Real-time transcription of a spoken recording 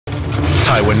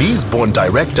Taiwanese-born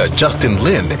director Justin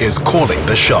Lin is calling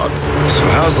the shots. So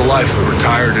how's the life of a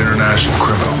retired international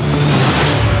criminal?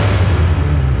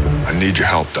 I need your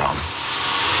help, Dom.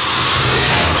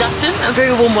 Justin, a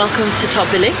very warm welcome to Top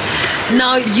Billing.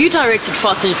 Now, you directed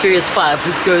Fast and Furious 5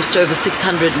 with grossed over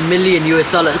 $600 million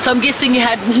US. So I'm guessing you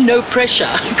had no pressure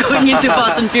going into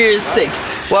Fast and Furious 6.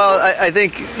 Well, I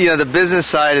think, you know, the business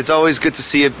side, it's always good to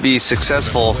see it be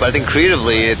successful, but I think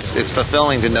creatively it's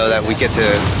fulfilling to know that we get to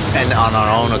end on our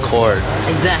own accord.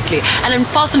 Exactly. And then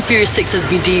Fast and Furious 6 has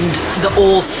been deemed the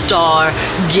all-star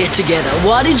get-together.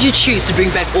 Why did you choose to bring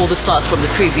back all the stars from the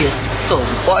previous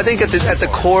films? Well, I think at the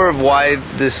core of why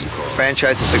this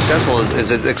franchise is successful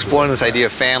is it's exploring this idea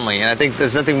of family, and I think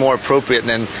there's nothing more appropriate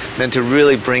than to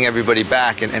really bring everybody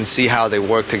back and see how they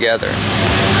work together.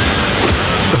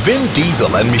 Vin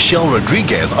Diesel and Michelle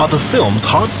Rodriguez are the film's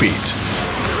heartbeat.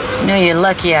 No, you're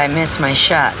lucky I missed my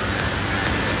shot.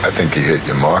 I think you hit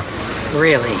your mark.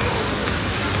 Really?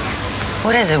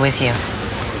 What is it with you?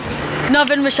 Now,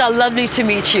 Vin, Michelle, lovely to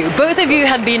meet you. Both of you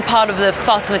have been part of the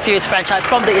Fast and the Furious franchise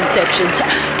from the inception.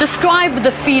 Describe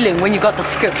the feeling when you got the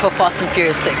script for Fast and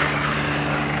Furious 6.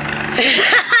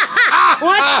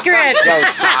 What script? No,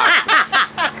 stop.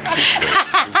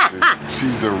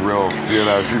 She's a real,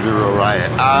 she's a real riot.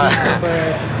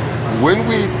 When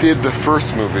we did the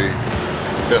first movie,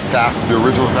 the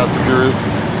original Fast and Furious,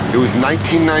 it was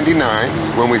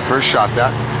 1999 when we first shot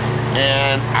that.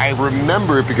 And I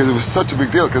remember it because it was such a big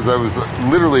deal because I was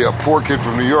literally a poor kid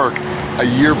from New York a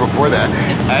year before that.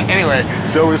 Anyway,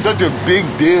 so it was such a big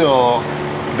deal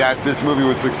that this movie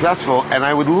was successful, and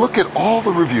I would look at all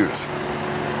the reviews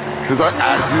because,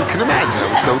 as you can imagine, I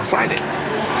was so excited.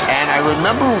 And I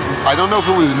remember, I don't know if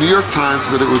it was New York Times,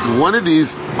 but it was one of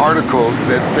these articles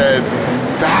that said,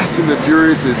 Fast and the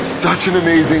Furious is such an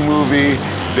amazing movie,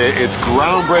 that it's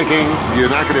groundbreaking, you're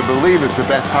not going to believe it's the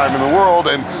best time in the world,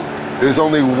 and there's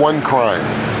only one crime.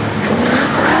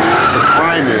 The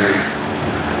crime is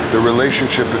the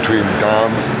relationship between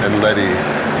Dom and Letty.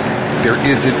 There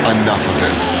isn't enough of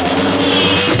it.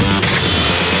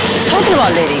 Talking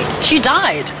about Letty, she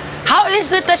died. How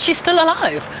is it that she's still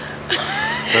alive?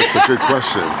 That's a good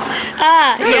question.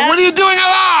 Yeah. What are you doing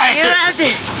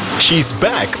alive? She's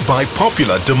back by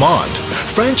popular demand.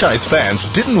 Franchise fans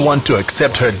didn't want to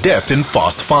accept her death in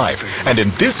Fast 5, and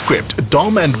in this script,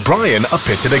 Dom and Brian are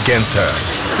pitted against her.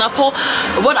 Now, Paul,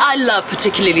 what I love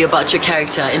particularly about your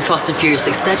character in Fast and Furious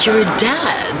 6 is that you're a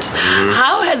dad.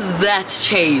 How has that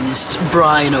changed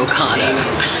Brian O'Connor?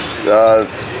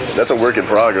 That's a work in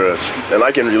progress, and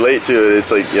I can relate to it.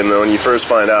 It's like, you know, when you first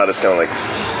find out, it's kind of like,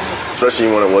 especially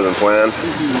when it wasn't planned.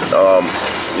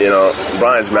 You know,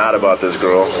 Brian's mad about this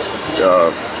girl.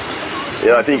 You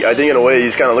know, I think in a way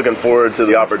he's kind of looking forward to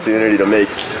the opportunity to make,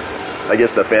 I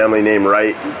guess, the family name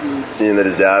right, seeing that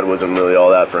his dad wasn't really all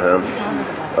that for him.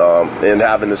 And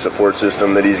having the support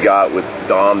system that he's got with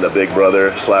Dom, the big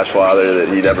brother / father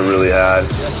that he never really had.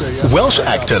 Welsh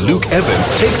actor Luke Evans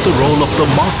takes the role of the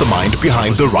mastermind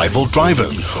behind the rival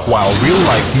drivers, while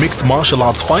real-life mixed martial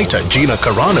arts fighter Gina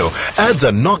Carano adds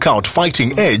a knockout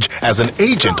fighting edge as an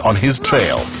agent on his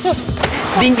trail.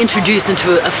 Being introduced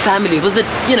into a family, was it,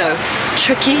 you know,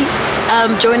 tricky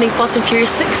joining Fast and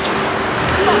Furious 6?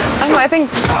 I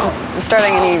think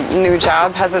starting any new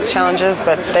job has its challenges,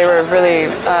 but they were really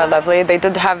lovely. They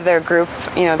did have their group,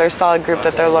 you know, their solid group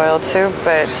that they're loyal to,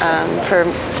 but for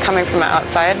coming from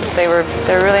outside, they're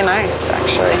really nice,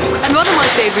 actually. And one of my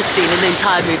favorite scenes in the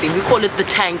entire movie, we call it the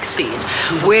tank scene,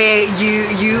 where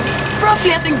you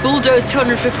roughly, I think, bulldoze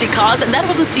 250 cars, and that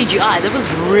wasn't CGI, that was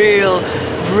real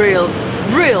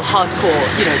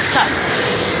hardcore, you know, stunts.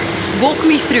 Walk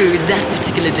me through that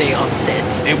particular day on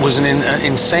set. It was an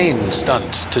insane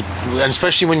stunt, and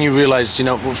especially when you realize, you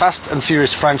know, Fast and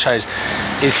Furious franchise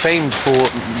is famed for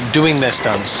doing their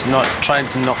stunts, not trying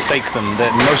to not fake them.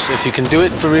 If you can do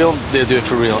it for real, they'll do it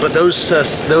for real. But those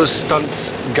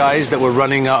stunt guys that were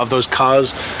running out of those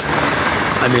cars,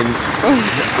 I mean,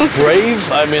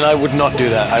 brave. I mean, I would not do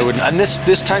that. I wouldn't. And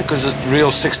this tank was a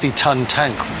real 60-ton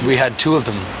tank. We had two of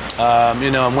them. You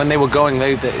know, and when they were going,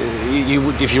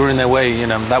 if you were in their way, you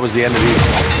know, that was the end of you.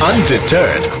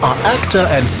 Undeterred are actor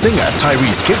and singer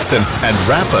Tyrese Gibson and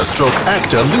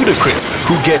rapper/actor Ludacris,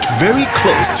 who get very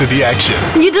close to the action.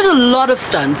 You did a lot of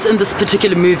stunts in this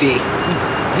particular movie.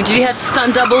 Did you have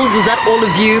stunt doubles? Was that all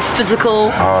of you? Physical,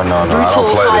 oh, no, brutal, I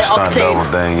don't play high the stunt octane? double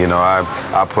thing. You know, I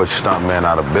put stuntmen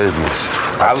out of business.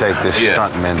 I take this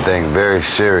stuntman thing very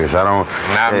serious. I don't.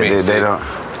 Not me. They don't.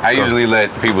 I usually let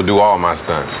people do all my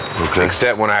stunts, Okay.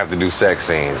 except when I have to do sex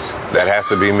scenes. That has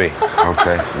to be me.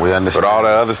 Okay, we understand. But all the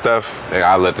other stuff,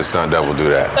 I let the stunt double do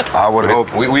that. I would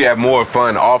hope we have more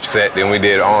fun offset than we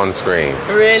did on screen.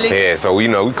 Really? Yeah, so we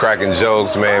cracking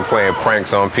jokes, man, playing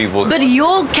pranks on people. But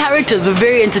your characters were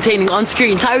very entertaining on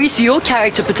screen. Tyrese, your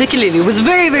character particularly was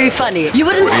very, very funny. You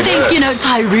wouldn't think,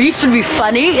 Tyrese would be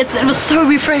funny. It was so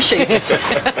refreshing.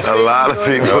 a lot of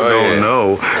people don't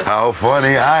know how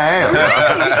funny I am.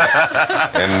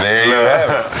 And there you have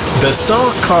it. The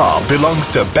star car belongs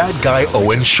to bad guy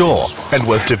Owen Shaw and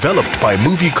was developed by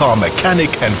movie car mechanic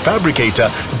and fabricator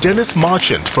Dennis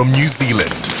Marchant from New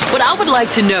Zealand. What I would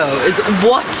like to know is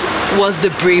what was the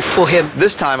brief for him?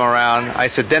 This time around, I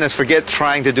said, Dennis, forget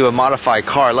trying to do a modified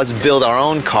car. Let's build our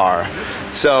own car.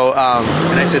 So,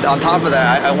 and I said, on top of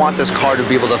that, I want this car to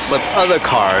be able to flip other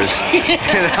cars,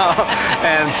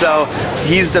 And so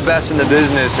he's the best in the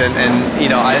business, and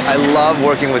I love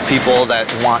working with people that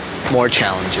want more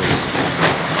challenges.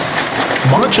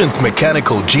 Marchant's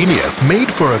mechanical genius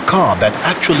made for a car that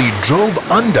actually drove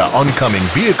under oncoming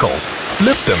vehicles,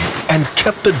 flipped them, and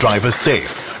kept the driver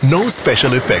safe. No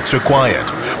special effects required.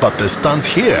 But the stunts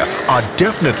here are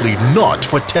definitely not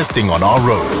for testing on our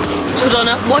roads.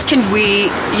 Jordana, what can we,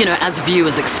 as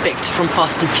viewers expect from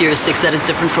Fast and Furious 6 that is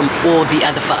different from all the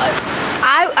other 5?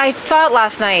 I saw it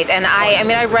last night, and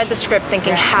I read the script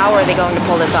thinking, how are they going to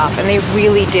pull this off? And they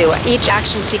really do. Each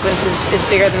action sequence is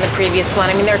bigger than the previous one.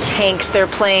 There are tanks, there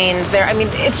are planes,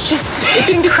 it's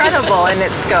incredible in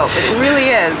its scope. It really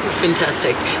is.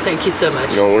 Fantastic. Thank you so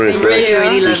much. No worries.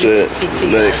 Really lovely to speak to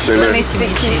you. Nice to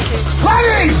meet you.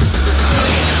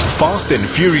 Fast and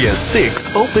Furious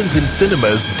 6 opens in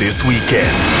cinemas this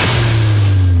weekend.